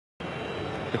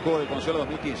El juego de consola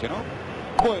 2015, ¿no?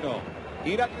 Bueno,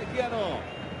 irá Cristiano.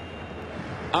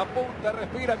 Apunta,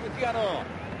 respira Cristiano.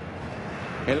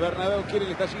 El Bernabéu quiere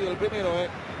el estallido, el primero,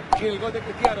 quiere el gol de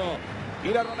Cristiano.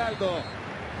 Irá Ronaldo.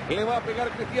 Le va a pegar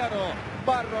Cristiano.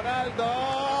 Va Ronaldo.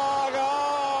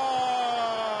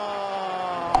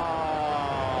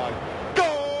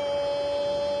 ¡Gol!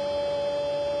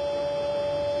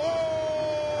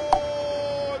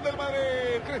 ¡Gol del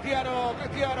Madrid!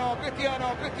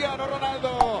 Cristiano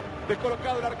Ronaldo.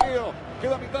 Descolocado el arquero.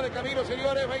 Quedó a mitad de camino,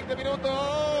 señores. 20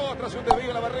 minutos. Tras un desvío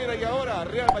en la barrera. Y ahora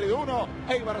Real Madrid 1.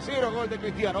 Eibar 0. Gol de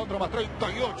Cristiano. Otro más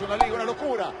 38 en la liga. Una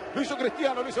locura. Lo hizo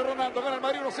Cristiano. Lo hizo Ronaldo. Gana el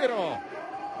Madrid 1-0.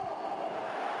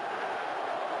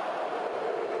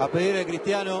 A pedir de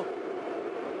Cristiano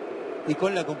y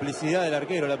con la complicidad del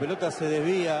arquero. La pelota se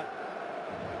desvía.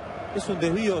 Es un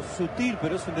desvío sutil,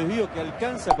 pero es un desvío que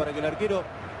alcanza para que el arquero,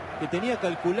 que tenía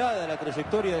calculada la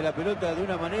trayectoria de la pelota de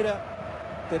una manera,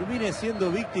 termine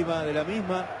siendo víctima de la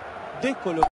misma, descolocada.